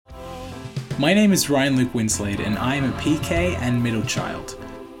My name is Ryan Luke Winslade and I am a PK and middle child.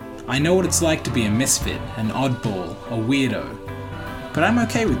 I know what it's like to be a misfit, an oddball, a weirdo, but I'm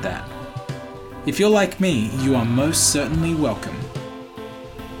okay with that. If you're like me, you are most certainly welcome.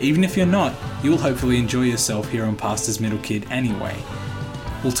 Even if you're not, you'll hopefully enjoy yourself here on Pastor's Middle Kid anyway.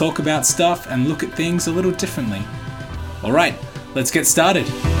 We'll talk about stuff and look at things a little differently. Alright, let's get started.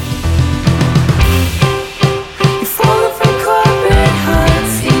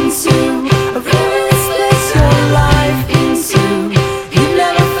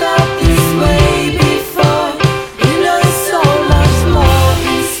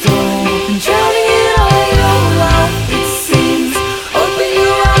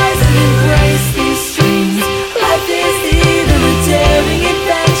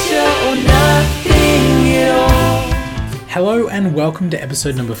 Hello and welcome to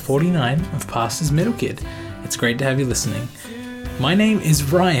episode number 49 of Pastor's Middle Kid. It's great to have you listening. My name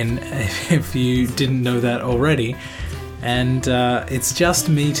is Ryan, if you didn't know that already, and it's just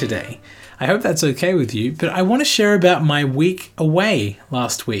me today. I hope that's okay with you, but I want to share about my week away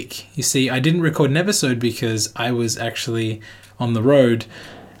last week. You see, I didn't record an episode because I was actually on the road,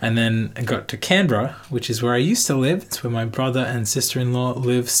 and then I got to Canberra, which is where I used to live. It's where my brother and sister-in-law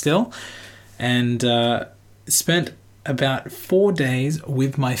live still, and spent about 4 days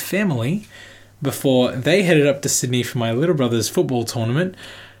with my family before they headed up to Sydney for my little brother's football tournament,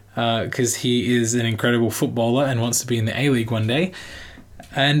 because he is an incredible footballer and wants to be in the A-League one day.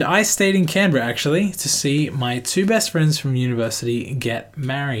 And I stayed in Canberra actually to see my two best friends from university get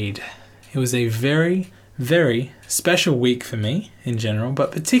married. It was a very, very special week for me in general,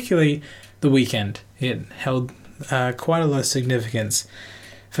 but particularly the weekend. It held quite a lot of significance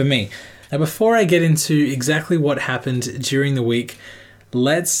for me. Now, before I get into exactly what happened during the week,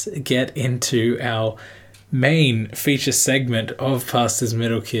 let's get into our main feature segment of Pastor's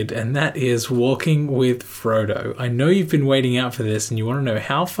Middle Kid, and that is Walking with Frodo. I know you've been waiting out for this and you want to know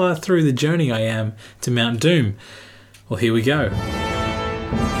how far through the journey I am to Mount Doom. Well, here we go.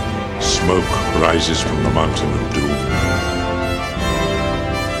 Smoke rises from the mountain of Doom.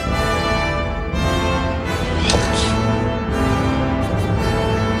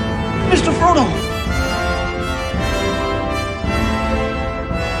 Mr. Frodo!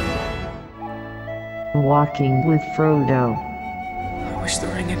 Walking with Frodo. I wish the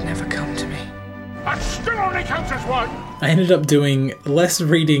ring had never come to me. That still only counts as one! I ended up doing less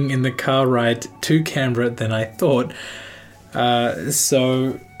reading in the car ride to Canberra than I thought.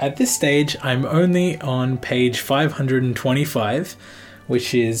 So at this stage, I'm only on page 525,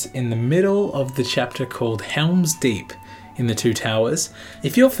 which is in the middle of the chapter called Helm's Deep in the Two Towers.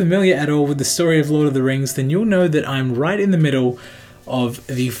 If you're familiar at all with the story of Lord of the Rings, then you'll know that I'm right in the middle of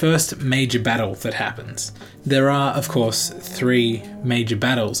the first major battle that happens. There are, of course, three major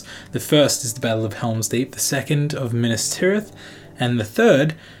battles. The first is the Battle of Helm's Deep, the second of Minas Tirith, and the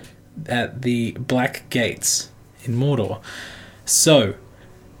third at the Black Gates in Mordor. So,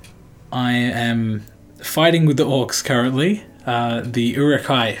 I am fighting with the orcs currently, the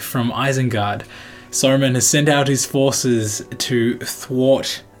Uruk-hai from Isengard. Saruman has sent out his forces to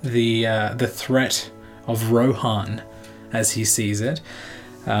thwart the threat of Rohan, as he sees it,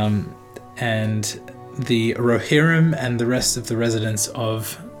 and the Rohirrim and the rest of the residents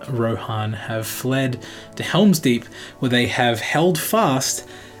of Rohan have fled to Helm's Deep, where they have held fast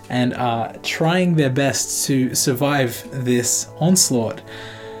and are trying their best to survive this onslaught.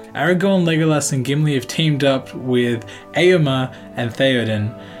 Aragorn, Legolas, and Gimli have teamed up with Éomer and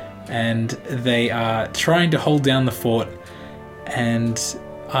Theoden, and they are trying to hold down the fort. And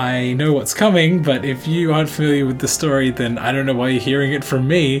I know what's coming, but if you aren't familiar with the story, then I don't know why you're hearing it from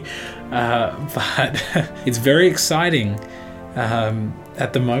me. But it's very exciting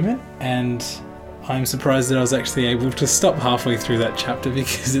at the moment, and I'm surprised that I was actually able to stop halfway through that chapter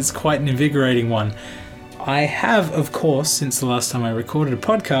because it's quite an invigorating one. I have, of course, since the last time I recorded a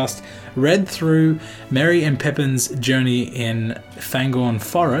podcast, read through Merry and Pippin's journey in Fangorn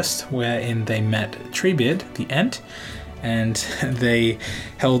Forest, wherein they met Treebeard, the Ent, and they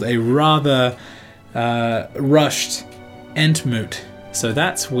held a rather rushed Entmoot. So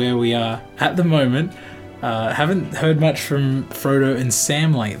that's where we are at the moment. Haven't heard much from Frodo and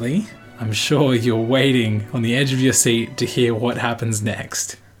Sam lately. I'm sure you're waiting on the edge of your seat to hear what happens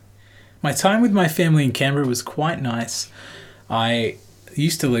next. My time with my family in Canberra was quite nice. I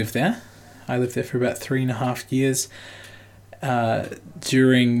used to live there. I lived there for about 3.5 years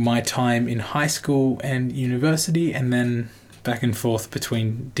during my time in high school and university, and then back and forth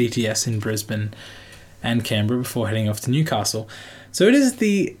between DTS in Brisbane and Canberra before heading off to Newcastle. So it is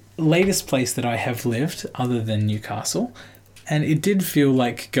the latest place that I have lived other than Newcastle, and it did feel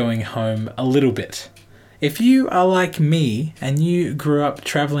like going home a little bit. If you are like me and you grew up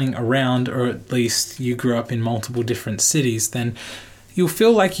traveling around, or at least you grew up in multiple different cities, then you'll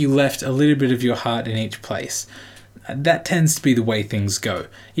feel like you left a little bit of your heart in each place. That tends to be the way things go.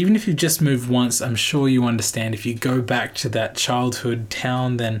 Even if you've just moved once, I'm sure you understand if you go back to that childhood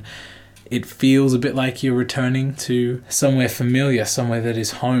town, then it feels a bit like you're returning to somewhere familiar, somewhere that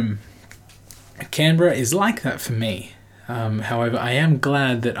is home. Canberra is like that for me. However, I am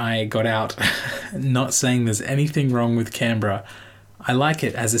glad that I got out. Not saying there's anything wrong with Canberra. I like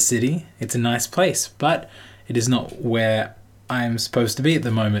it as a city. It's a nice place, but it is not where I'm supposed to be at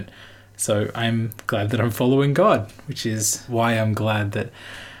the moment. So I'm glad that I'm following God, which is why I'm glad that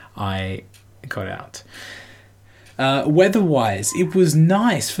I got out. Weather-wise, it was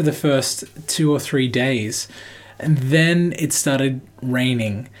nice for the first 2 or 3 days, and then it started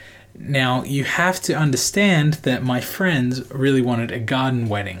raining. Now, you have to understand that my friends really wanted a garden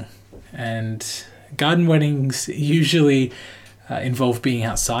wedding, and garden weddings usually involve being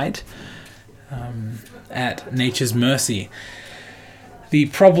outside at nature's mercy. The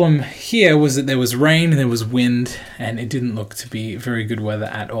problem here was that there was rain and there was wind, and it didn't look to be very good weather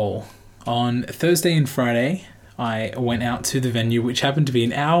at all. On Thursday and Friday, I went out to the venue, which happened to be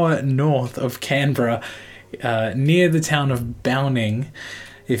an hour north of Canberra, near the town of Bowning,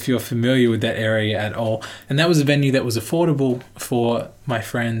 if you're familiar with that area at all. And that was a venue that was affordable for my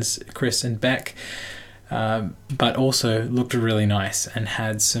friends Chris and Beck, but also looked really nice and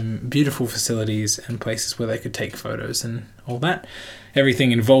had some beautiful facilities and places where they could take photos and all that.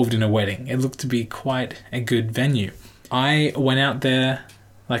 Everything involved in a wedding. It looked to be quite a good venue. I went out there,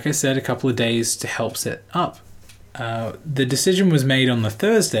 like I said, a couple of days to help set up. The decision was made on the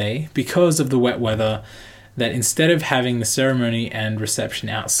Thursday because of the wet weather that instead of having the ceremony and reception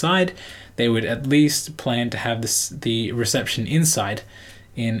outside, they would at least plan to have the reception inside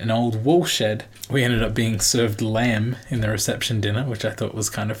in an old wool shed. We ended up being served lamb in the reception dinner, which I thought was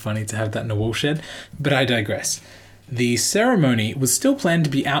kind of funny to have that in a wool shed, but I digress. The ceremony was still planned to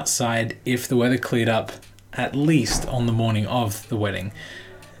be outside if the weather cleared up, at least on the morning of the wedding.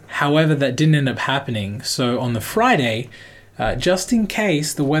 However, that didn't end up happening, so on the Friday, just in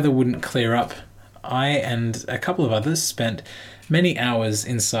case the weather wouldn't clear up, I and a couple of others spent many hours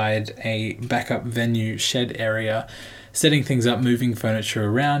inside a backup venue shed area, setting things up, moving furniture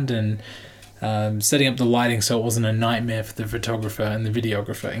around, and setting up the lighting so it wasn't a nightmare for the photographer and the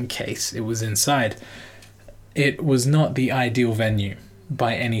videographer in case it was inside. It was not the ideal venue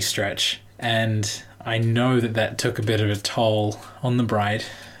by any stretch, and I know that took a bit of a toll on the bride.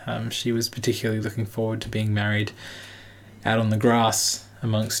 She was particularly looking forward to being married out on the grass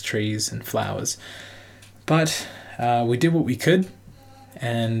amongst trees and flowers. But we did what we could,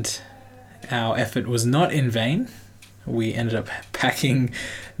 and our effort was not in vain. We ended up packing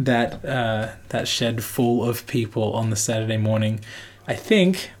that shed full of people on the Saturday morning. I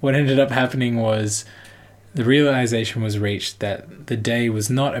think what ended up happening was the realization was reached that the day was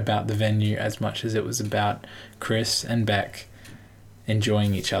not about the venue as much as it was about Chris and Beck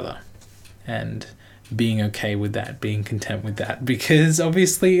enjoying each other and being okay with that, being content with that, because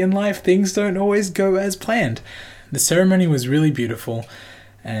obviously in life things don't always go as planned. The ceremony was really beautiful,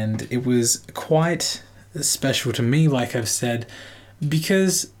 and it was quite special to me, like I've said,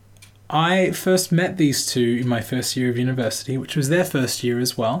 because I first met these two in my first year of university, which was their first year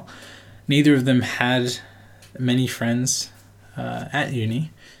as well. Neither of them had many friends at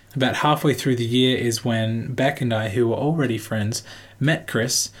uni. About halfway through the year is when Beck and I, who were already friends, met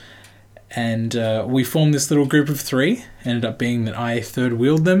Chris, and we formed this little group of 3. Ended up being that I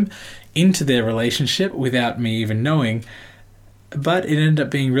third-wheeled them into their relationship without me even knowing, but it ended up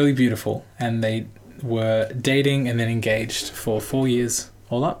being really beautiful, and they were dating and then engaged for 4 years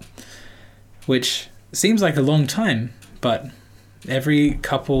all up, which seems like a long time, but every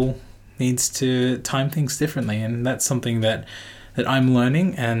couple needs to time things differently, and that's something that I'm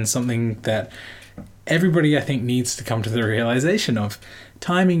learning, and something that everybody, I think, needs to come to the realization of.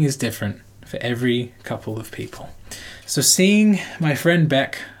 Timing is different for every couple of people. So seeing my friend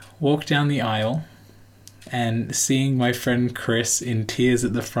Beck walk down the aisle and seeing my friend Chris in tears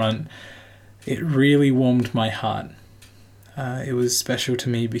at the front, it really warmed my heart. It was special to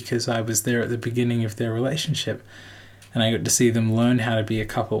me because I was there at the beginning of their relationship, and I got to see them learn how to be a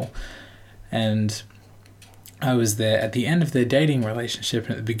couple. And I was there at the end of their dating relationship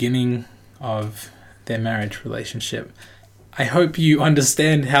and at the beginning of their marriage relationship. I hope you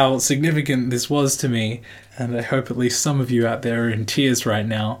understand how significant this was to me, and I hope at least some of you out there are in tears right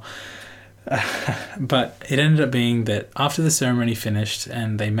now. But it ended up being that after the ceremony finished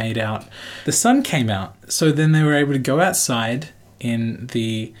and they made out, the sun came out. So then they were able to go outside in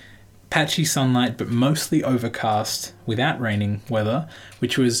the patchy sunlight, but mostly overcast without raining weather,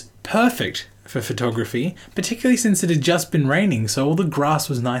 which was perfect for photography, particularly since it had just been raining. So all the grass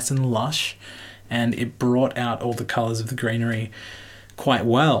was nice and lush and it brought out all the colours of the greenery quite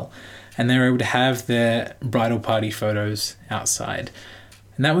well. And they were able to have their bridal party photos outside.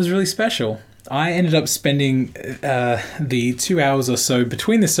 And that was really special. I ended up spending the 2 hours or so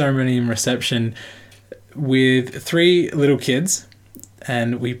between the ceremony and reception with 3 little kids,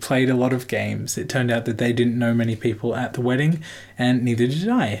 and we played a lot of games. It turned out that they didn't know many people at the wedding, and neither did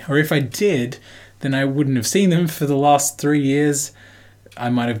I. Or if I did, then I wouldn't have seen them for the last 3 years. I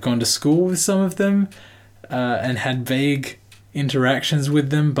might have gone to school with some of them and had vague interactions with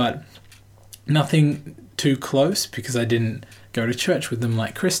them, but nothing too close because I didn't go to church with them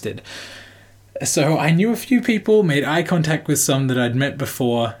like Chris did. So I knew a few people, made eye contact with some that I'd met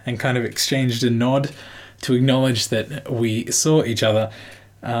before, and kind of exchanged a nod to acknowledge that we saw each other.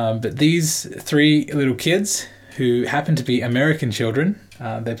 But these 3 little kids, who happen to be American children,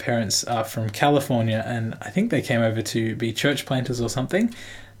 their parents are from California, and I think they came over to be church planters or something.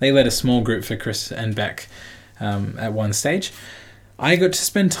 They led a small group for Chris and Beck at one stage. I got to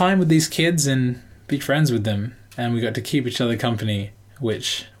spend time with these kids and be friends with them, and we got to keep each other company,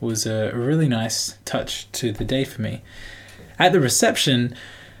 which was a really nice touch to the day for me. At the reception,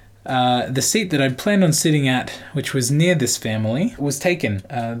 the seat that I'd planned on sitting at, which was near this family, was taken.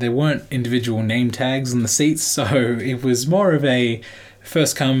 There weren't individual name tags on the seats, so it was more of a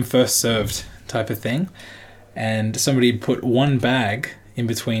first come, first served type of thing. And somebody put one bag in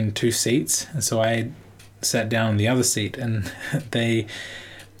between 2 seats, and so I sat down on the other seat, and they,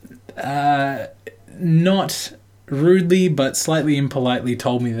 not rudely but slightly impolitely,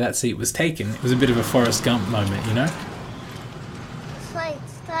 told me that seat was taken. It was a bit of a Forrest Gump moment, you know?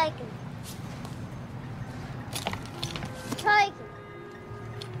 It's taken. Taken.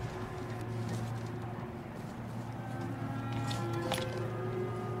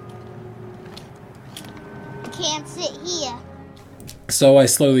 Can't sit here. So I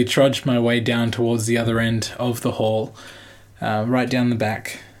slowly trudged my way down towards the other end of the hall, right down the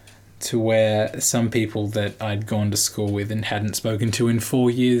back, to where some people that I'd gone to school with and hadn't spoken to in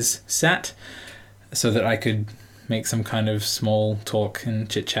 4 years sat, so that I could make some kind of small talk and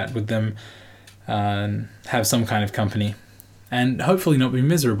chit-chat with them, and have some kind of company, and hopefully not be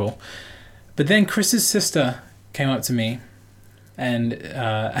miserable. But then Chris's sister came up to me, and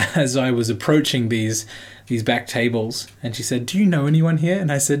as I was approaching these back tables, and she said, "Do you know anyone here?" And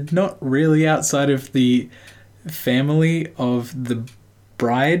I said, "Not really, outside of the family of the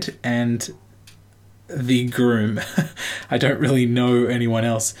bride and the groom. I don't really know anyone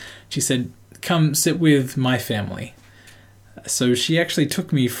else." She said, "Come sit with my family." So she actually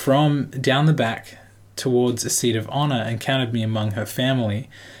took me from down the back towards a seat of honor and counted me among her family.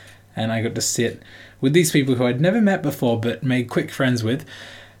 And I got to sit with these people who I'd never met before but made quick friends with.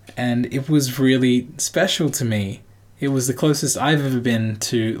 And it was really special to me. It was the closest I've ever been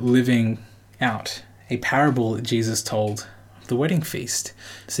to living out a parable that Jesus told, the wedding feast.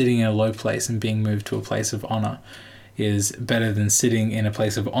 Sitting in a low place and being moved to a place of honor is better than sitting in a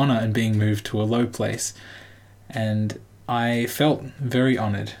place of honor and being moved to a low place. And I felt very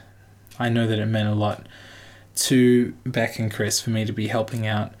honored. I know that it meant a lot to Beck and Chris for me to be helping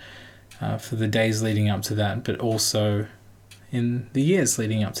out for the days leading up to that, but also in the years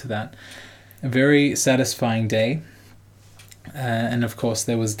leading up to that. A very satisfying day. And of course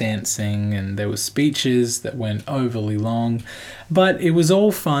there was dancing and there was speeches that went overly long, but it was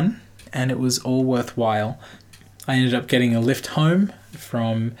all fun and it was all worthwhile. I ended up getting a lift home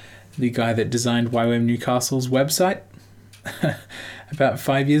from the guy that designed YWAM Newcastle's website about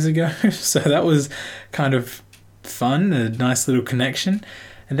 5 years ago. So that was kind of fun, a nice little connection.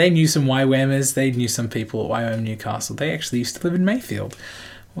 And they knew some YWAMers, they knew some people at YWAM Newcastle. They actually used to live in Mayfield,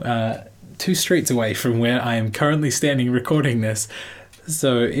 2 streets away from where I am currently standing recording this.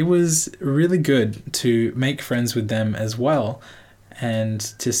 So it was really good to make friends with them as well, and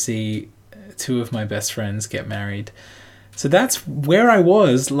to see 2 of my best friends get married. So that's where I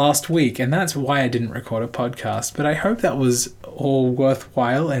was last week, and that's why I didn't record a podcast. But I hope that was all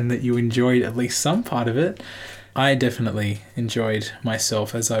worthwhile and that you enjoyed at least some part of it. I definitely enjoyed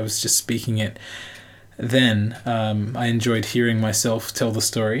myself as I was just speaking it then. I enjoyed hearing myself tell the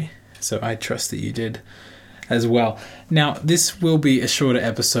story, so I trust that you did as well. Now, this will be a shorter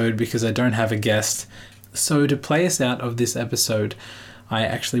episode because I don't have a guest. So to play us out of this episode, I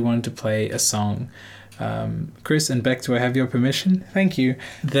actually wanted to play a song Chris and Beck, do I have your permission? Thank you.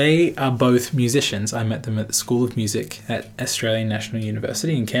 They are both musicians. I met them at the School of Music at Australian National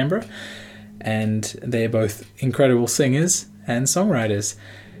University in Canberra, and they're both incredible singers and songwriters.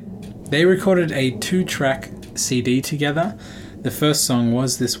 They recorded a 2-track CD together. The first song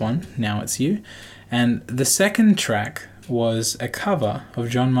was this one, Now It's You, and the second track was a cover of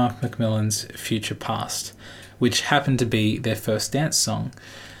John Mark McMillan's Future Past, which happened to be their first dance song.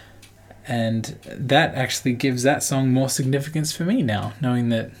 And that actually gives that song more significance for me now, knowing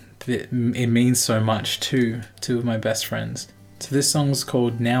that it means so much to two of my best friends. So this song's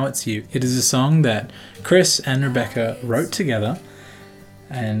called Now It's You. It is a song that Chris and Rebecca wrote together,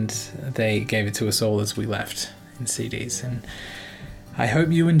 and they gave it to us all as we left in CDs. And I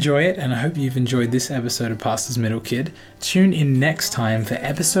hope you enjoy it, and I hope you've enjoyed this episode of Pastor's Middle Kid. Tune in next time for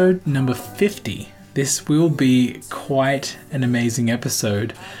episode number 50. This will be quite an amazing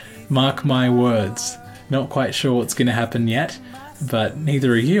episode. Mark my words. Not quite sure what's going to happen yet, but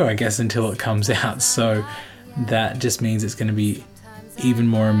neither are you, I guess, until it comes out. So that just means it's going to be even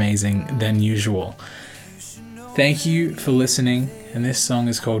more amazing than usual. Thank you for listening, and this song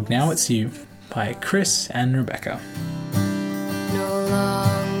is called Now It's You by Chris and Rebecca. No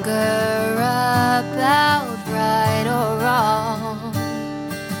longer about right or wrong,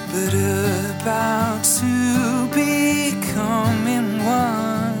 but about